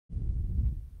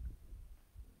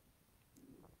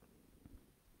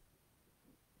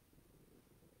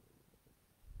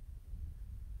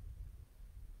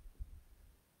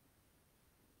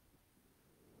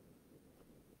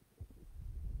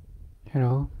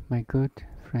Hello, my good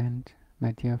friend,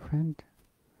 my dear friend.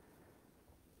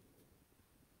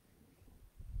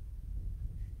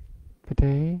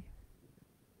 Today,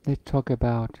 let's talk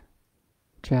about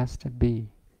just be.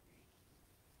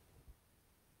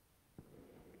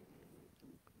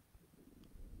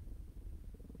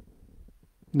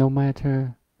 No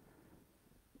matter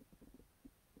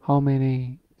how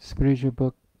many spiritual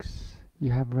books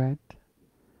you have read,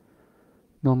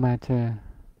 no matter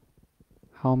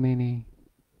how many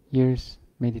years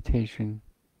meditation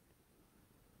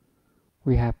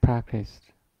we have practiced,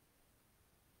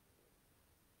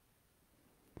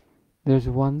 there's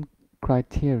one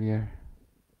criteria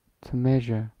to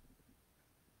measure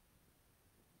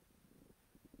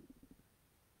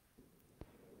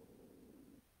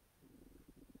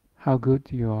how good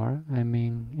you are. I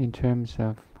mean, in terms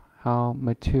of how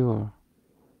mature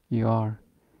you are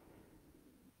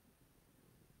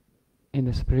in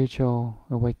the spiritual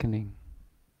awakening,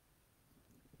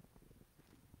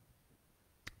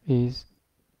 is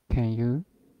can you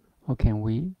or can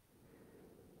we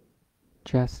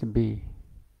just be?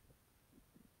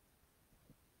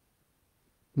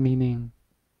 Meaning,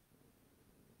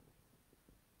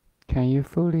 can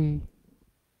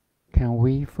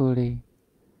we fully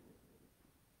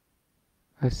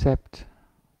accept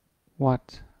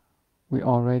what we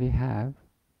already have?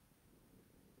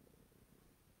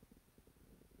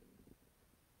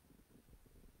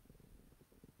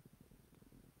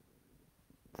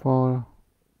 For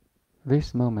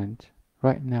this moment,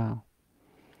 right now,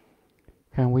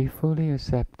 can we fully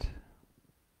accept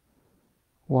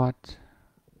what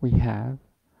we have,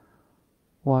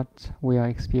 what we are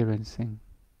experiencing,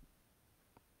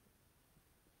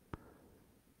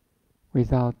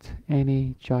 without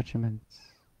any judgments,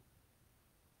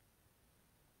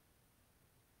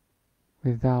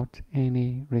 without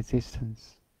any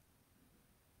resistance,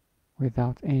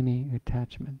 without any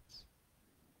attachments?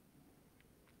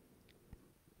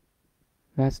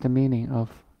 That's the meaning of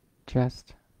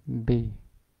just be.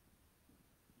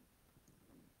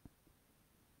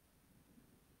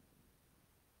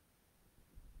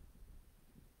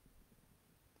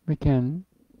 We can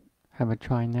have a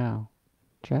try now.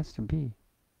 Just be.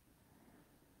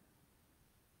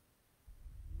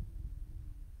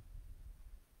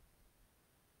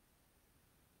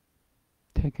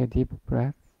 Take a deep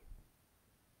breath.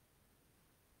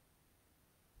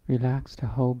 Relax the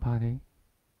whole body.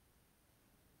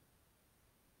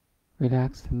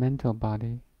 Relax the mental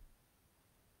body.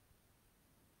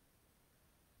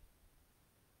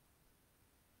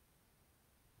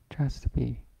 Just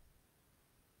be.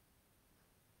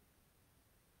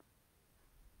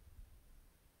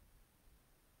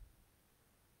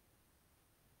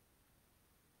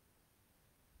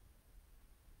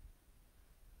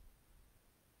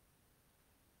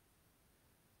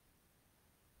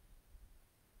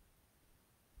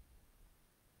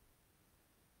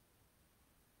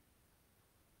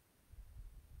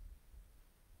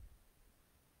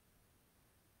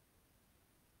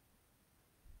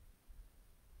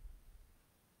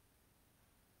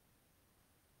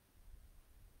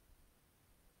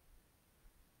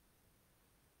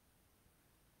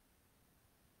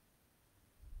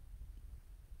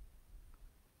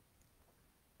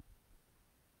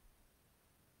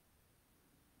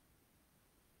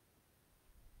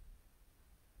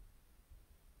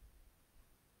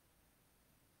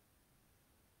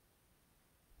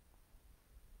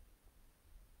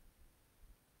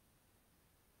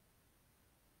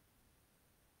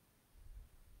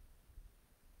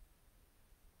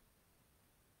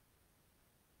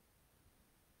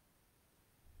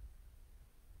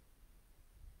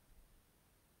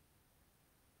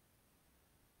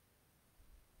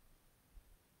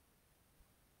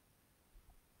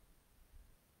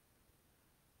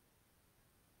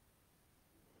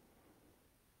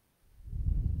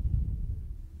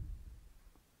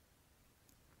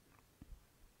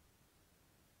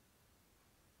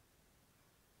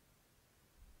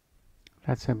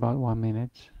 That's about 1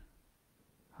 minute.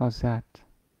 How's that?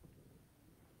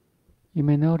 You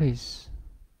may notice,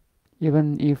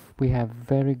 even if we have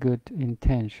very good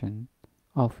intention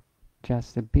of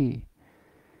just a be,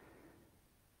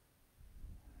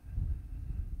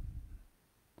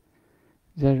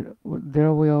 there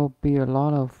will be a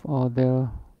lot of, or there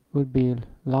would be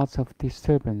lots of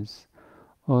disturbance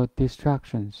or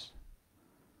distractions.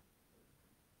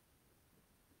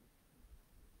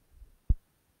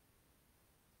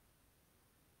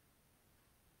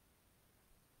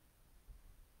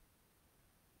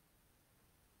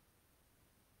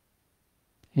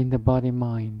 In the body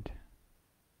mind.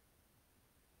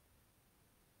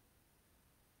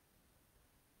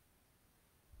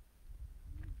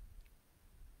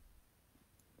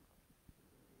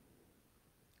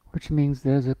 which means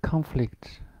there's a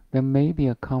conflict. There may be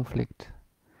a conflict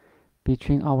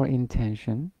between our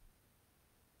intention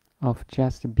of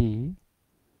just be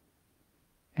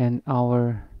and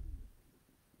our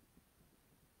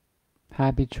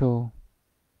habitual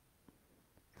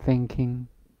thinking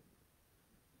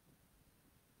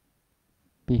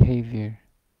behavior.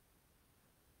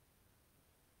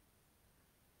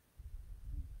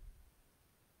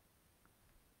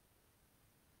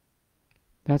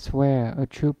 That's where a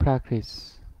true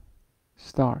practice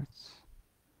starts.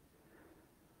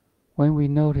 When we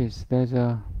notice there's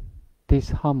a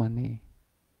disharmony,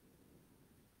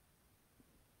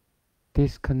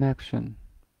 disconnection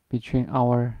between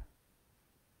our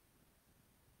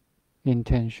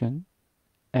intention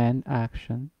and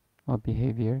action or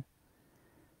behavior,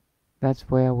 that's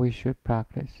where we should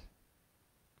practice.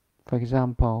 For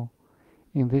example,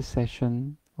 in this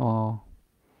session or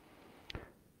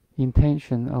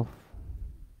intention of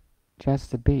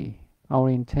just be, our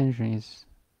intention is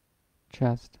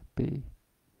just be.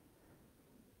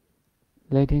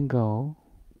 Letting go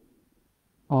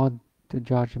all the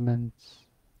judgments,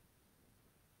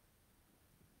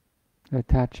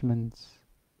 attachments,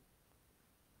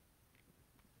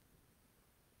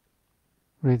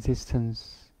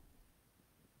 resistance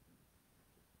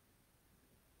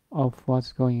of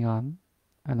what's going on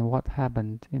and what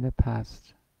happened in the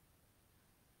past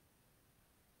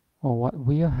or what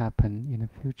will happen in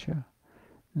the future.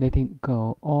 Letting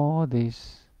go all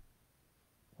these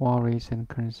worries and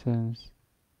concerns.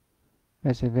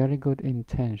 That's a very good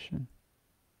intention.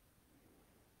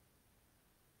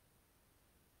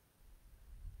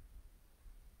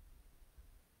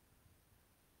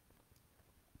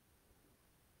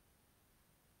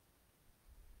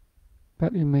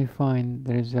 But you may find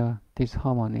there is a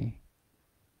disharmony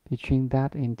between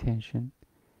that intention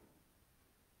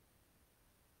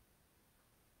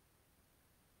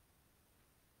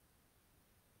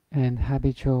and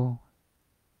habitual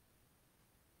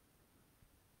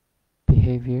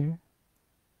behavior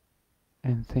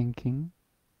and thinking.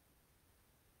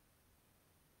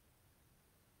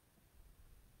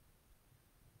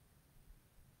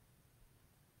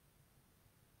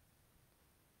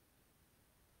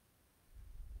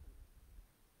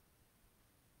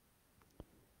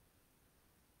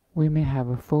 We may have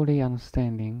a fully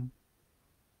understanding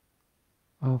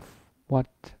of what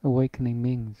awakening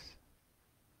means.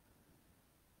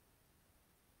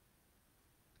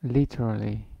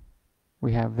 Literally,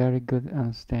 we have very good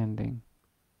understanding,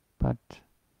 but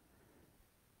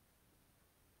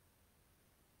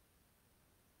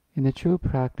in the true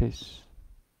practice,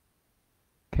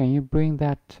 can you bring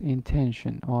that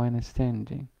intention or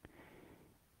understanding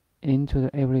into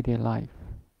the everyday life?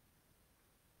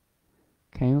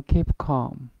 Can you keep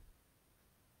calm,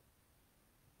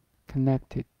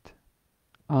 connected,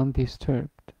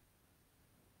 undisturbed,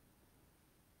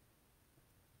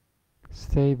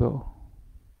 stable,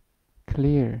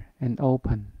 clear, and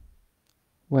open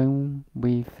when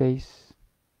we face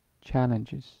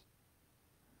challenges,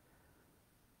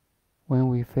 when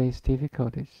we face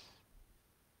difficulties?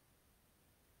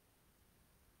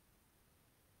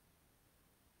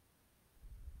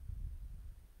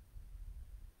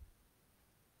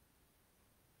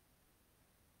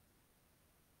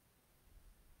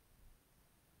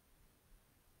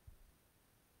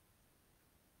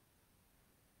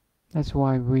 That's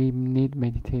why we need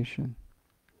meditation.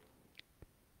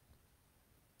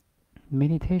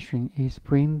 Meditation is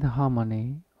bring the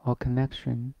harmony or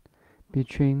connection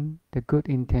between the good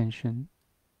intention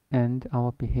and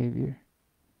our behavior.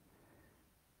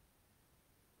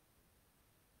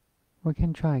 We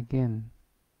can try again.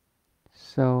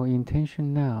 So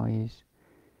intention now is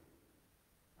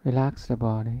relax the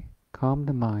body, calm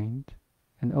the mind,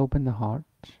 and open the heart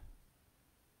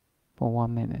for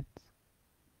 1 minute.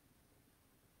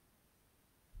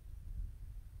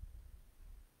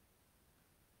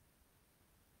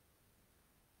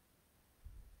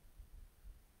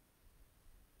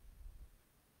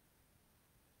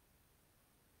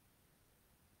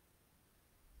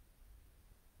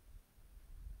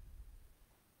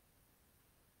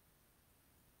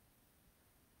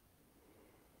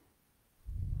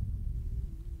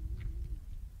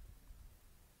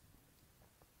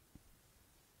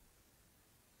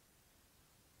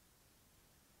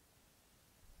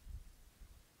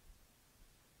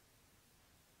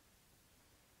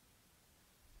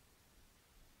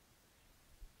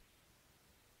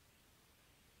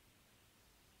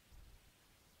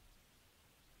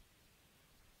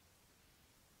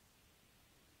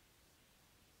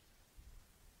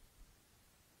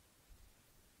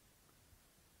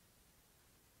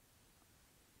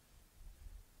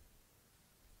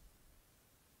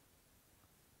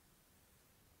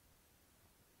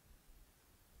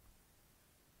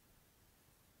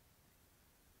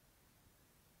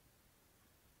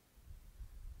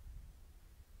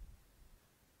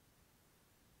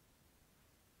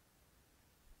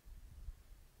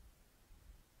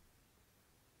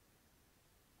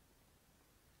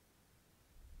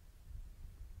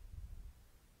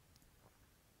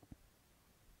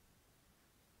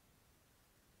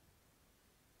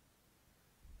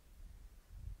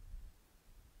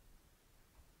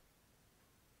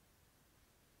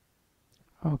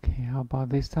 Okay, how about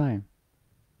this time?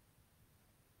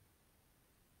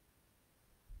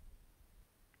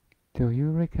 Do you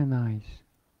recognize,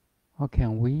 or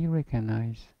can we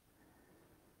recognize,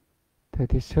 the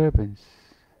disturbance,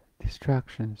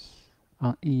 distractions,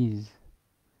 unease?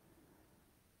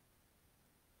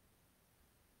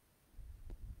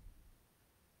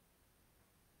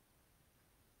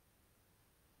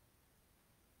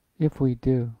 If we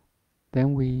do,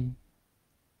 then we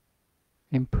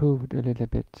improved a little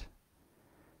bit,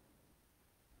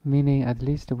 meaning at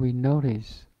least we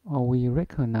notice or we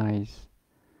recognize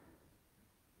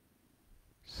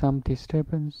some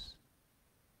disturbance,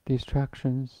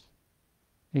 distractions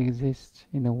exist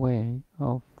in a way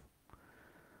of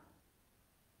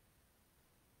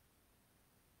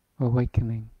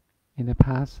awakening, in the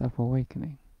path of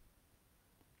awakening.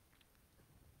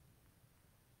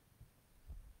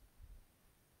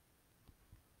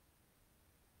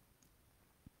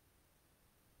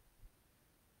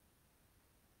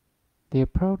 The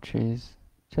approach is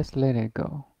just let it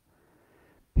go.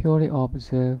 Purely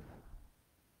observe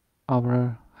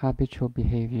our habitual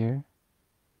behavior,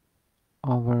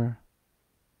 our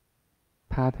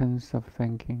patterns of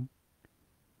thinking,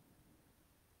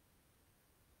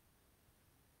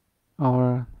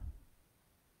 our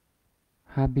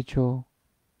habitual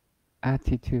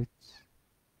attitudes,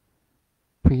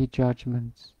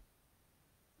 prejudgments,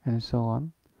 and so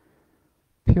on.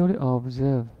 Purely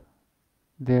observe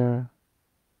their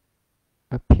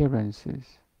appearances.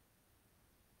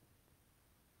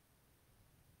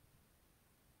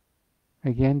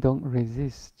 Again, don't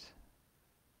resist.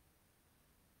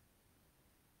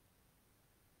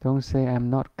 Don't say I'm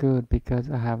not good because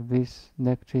I have this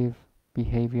negative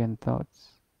behavior and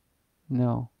thoughts.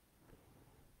 No,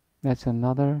 that's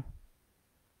another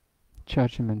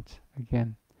judgment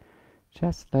again.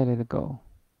 Just let it go.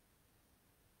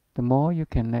 The more you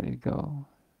can let it go,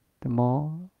 the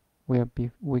more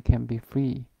we can be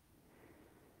free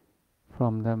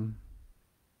from them.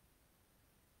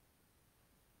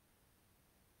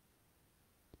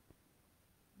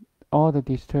 All the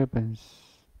disturbance,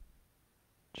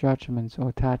 judgments or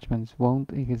attachments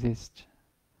won't exist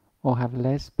or have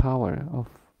less power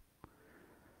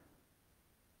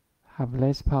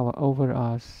over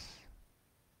us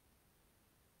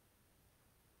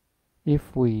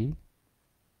if we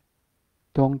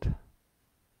don't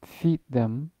feed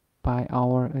them by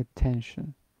our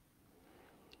attention.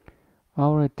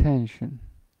 Our attention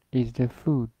is the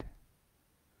food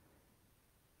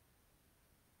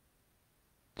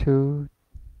to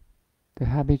the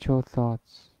habitual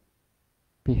thoughts,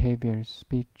 behaviors,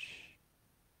 speech,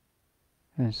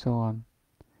 and so on.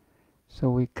 So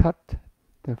we cut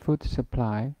the food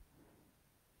supply,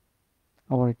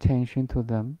 our attention to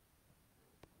them,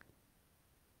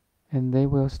 and they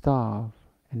will starve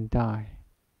and die.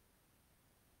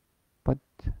 But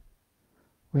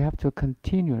we have to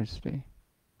continuously,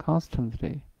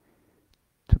 constantly,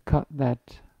 to cut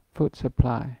that food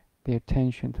supply, the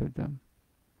attention to them,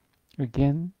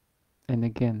 again and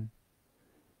again,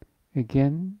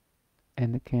 again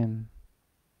and again,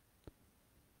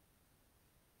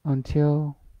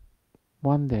 until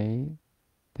one day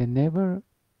they never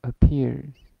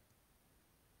appears,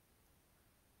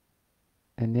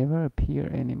 they never appear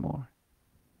anymore.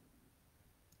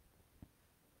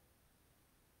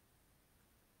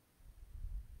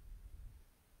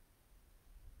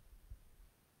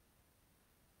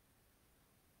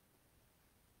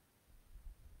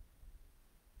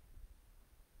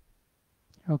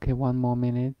 Okay, one more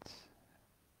minute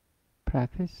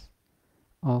practice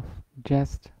of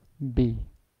just be.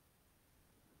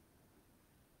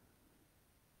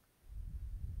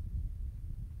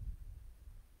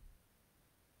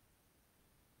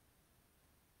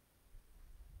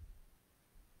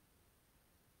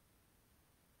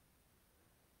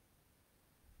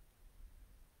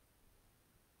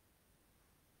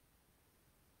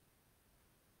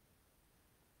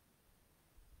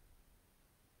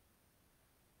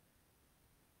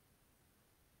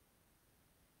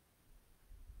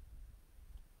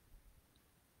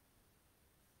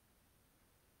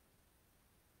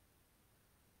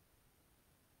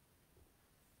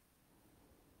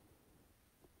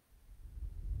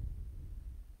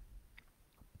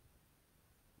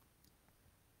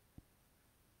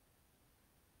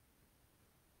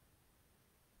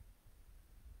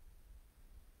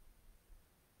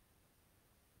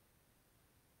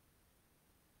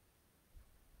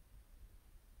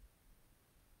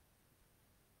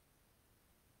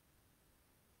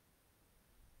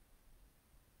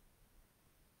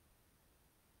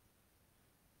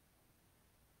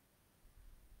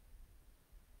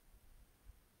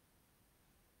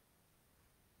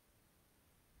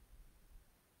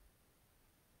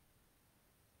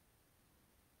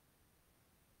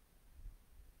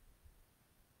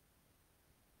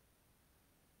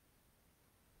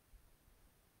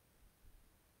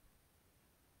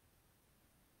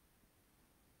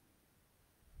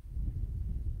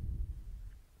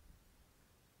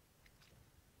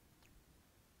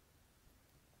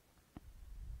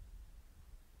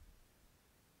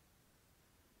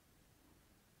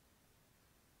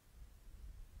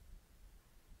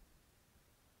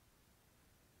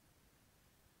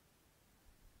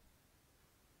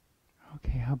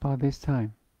 How about this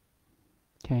time?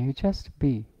 Can you just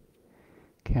be?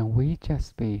 Can we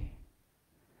just be?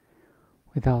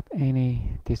 Without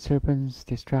any disturbance,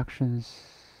 distractions,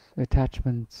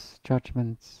 attachments,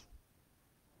 judgments,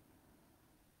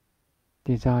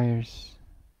 desires,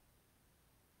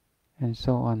 and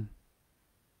so on.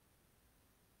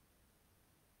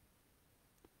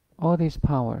 All this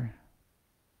power,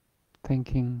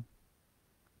 thinking,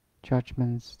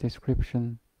 judgments,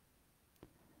 description,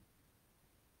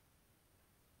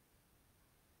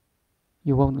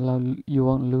 you won't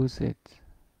lose it.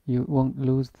 You won't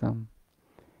lose them.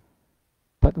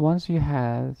 But once you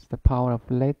have the power of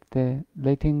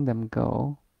letting them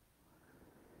go,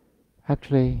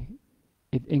 actually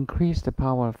it increased the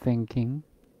power of thinking,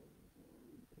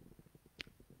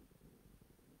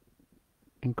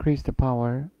 increased the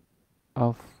power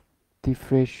of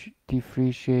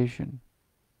differentiation.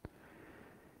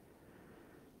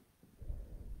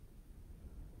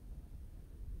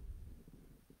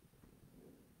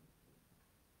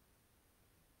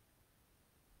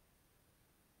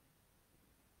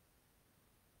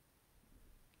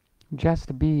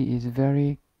 Just be is a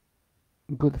very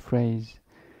good phrase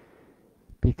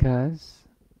because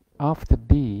after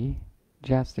be,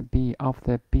 just be,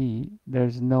 after be,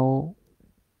 there's no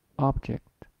object.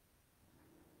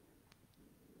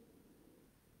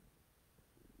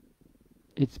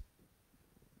 It's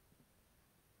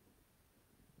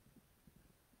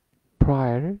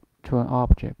prior to an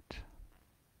object,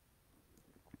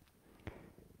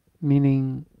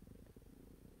 meaning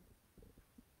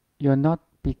you're not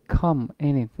become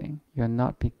anything. You're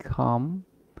not become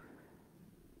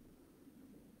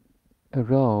a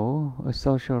role, a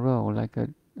social role, like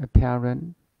a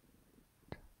parent,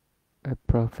 a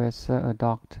professor, a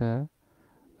doctor,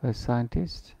 a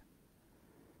scientist.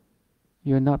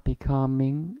 You're not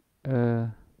becoming a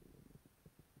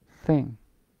thing,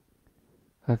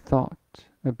 a thought,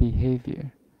 a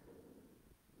behavior,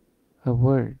 a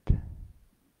word.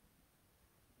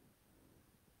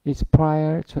 It's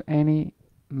prior to any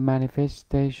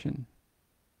manifestation.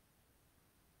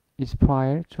 It's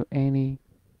prior to any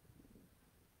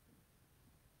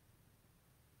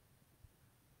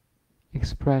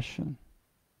expression.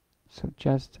 So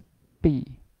just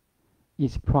be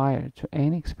is prior to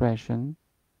any expression,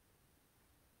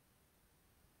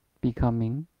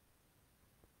 becoming,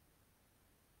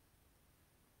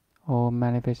 or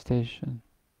manifestation.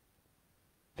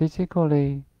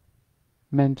 Physically,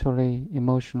 mentally,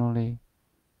 emotionally,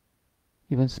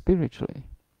 even spiritually.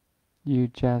 You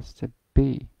just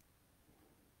be.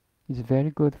 It's a very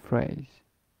good phrase.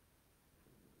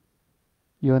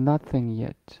 You're nothing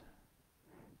yet.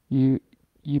 You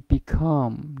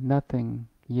become nothing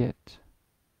yet.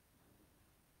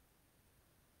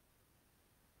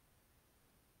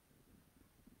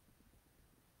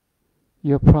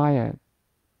 You're prior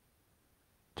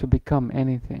to become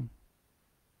anything.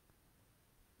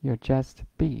 You're just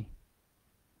be.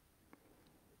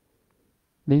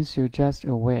 Means you're just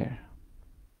aware.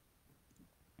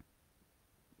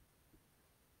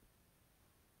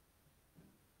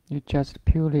 You just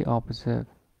purely observe.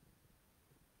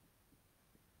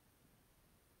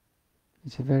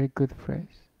 It's a very good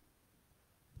phrase.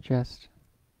 Just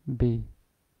be.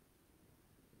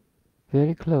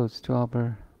 Very close to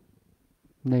our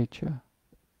nature.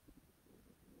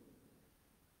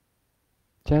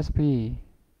 Just be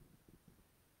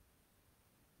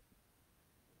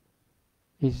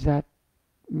is that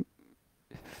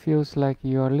feels like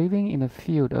you are living in a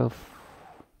field of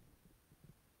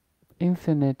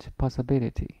infinite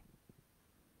possibility.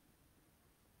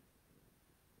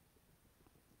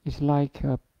 It's like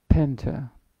a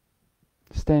painter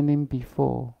standing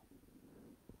before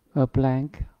a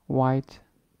blank white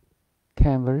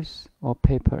canvas or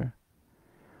paper.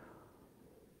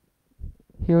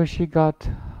 He or she got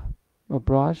a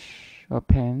brush, a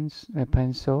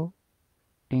pencil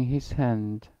in his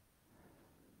hand,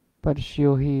 but she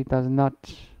or he does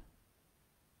not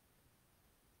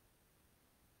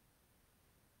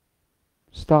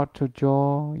start to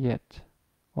draw yet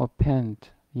or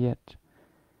paint yet.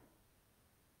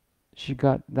 She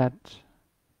got that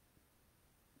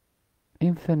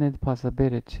infinite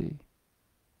possibility.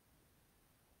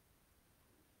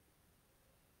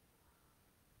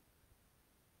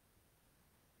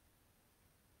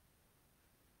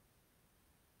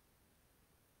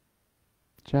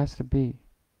 Just be.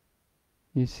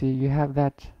 You see, you have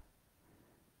that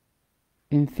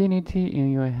infinity in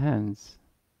your hands.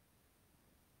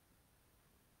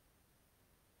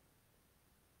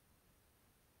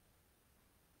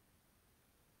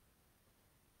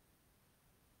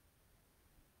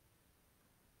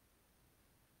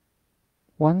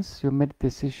 Once you made a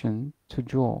decision to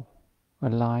draw a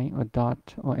line, a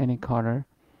dot, or any color,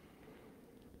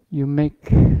 you make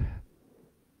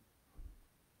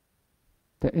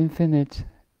the infinite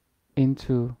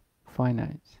into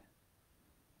finite.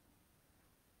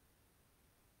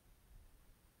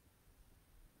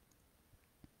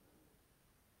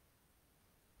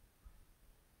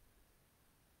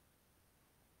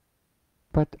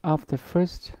 But after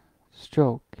first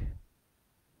stroke,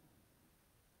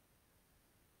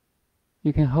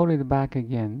 you can hold it back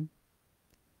again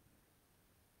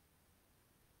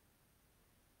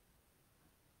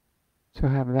to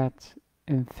have that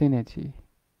infinity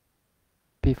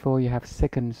before you have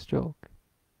second stroke.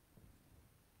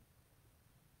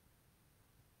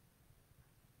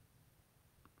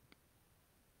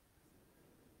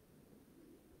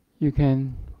 You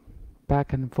can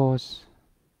back and forth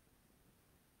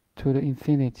to the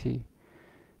infinity,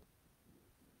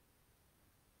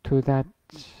 to that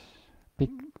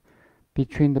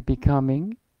between the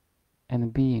becoming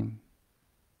and being,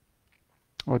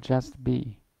 or just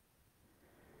be.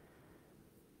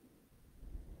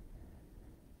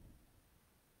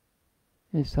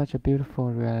 It's such a beautiful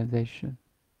realization.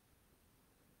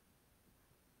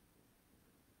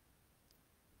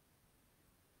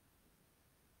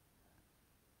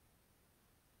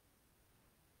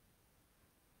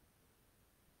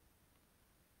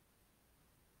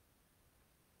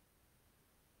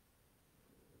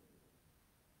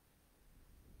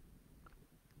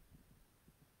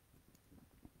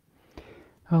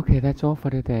 Okay, that's all for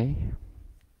today.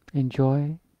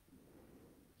 Enjoy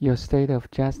your state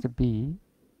of just be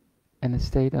and a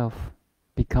state of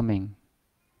becoming.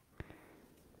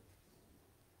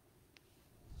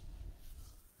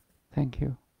 Thank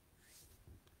you.